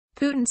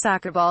Putin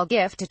soccer ball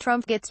gift to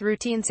Trump gets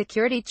routine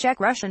security check.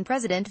 Russian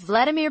President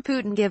Vladimir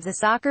Putin gives a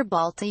soccer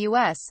ball to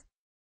U.S.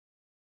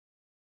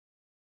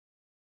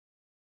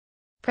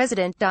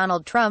 President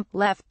Donald Trump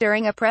left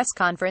during a press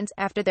conference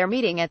after their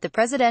meeting at the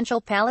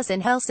presidential palace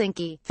in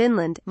Helsinki,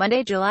 Finland,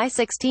 Monday, July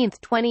 16,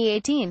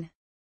 2018.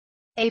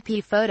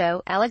 AP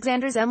photo,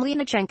 Alexander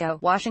Zemlyanichenko,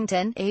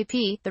 Washington,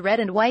 AP. The red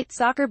and white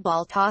soccer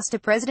ball tossed to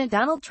President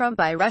Donald Trump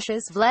by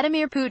Russia's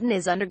Vladimir Putin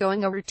is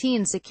undergoing a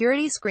routine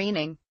security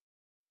screening.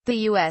 The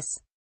U.S.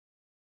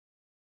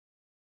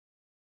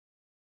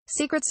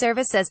 Secret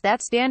Service says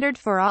that's standard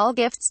for all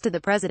gifts to the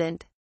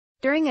president.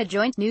 During a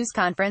joint news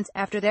conference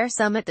after their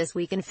summit this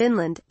week in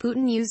Finland,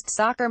 Putin used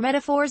soccer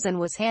metaphors and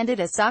was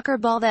handed a soccer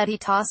ball that he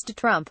tossed to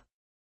Trump.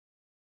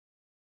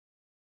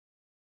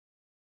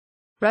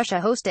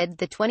 Russia hosted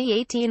the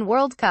 2018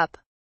 World Cup.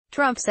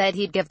 Trump said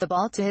he'd give the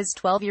ball to his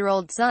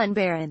 12-year-old son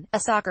Barron, a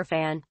soccer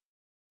fan.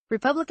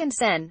 Republican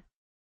Sen.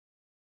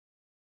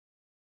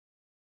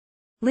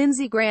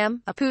 Lindsey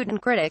Graham, a Putin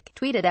critic,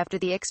 tweeted after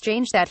the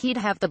exchange that he'd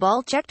have the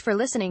ball checked for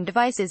listening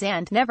devices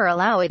and never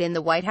allow it in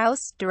the White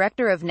House.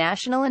 Director of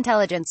National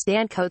Intelligence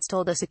Dan Coats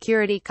told a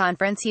security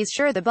conference he's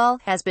sure the ball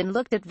has been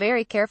looked at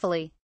very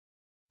carefully.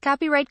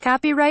 Copyright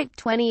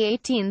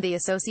 2018 The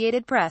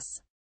Associated Press.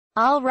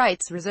 All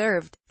rights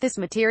reserved. This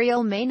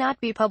material may not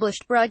be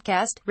published,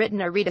 broadcast,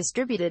 written or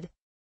redistributed.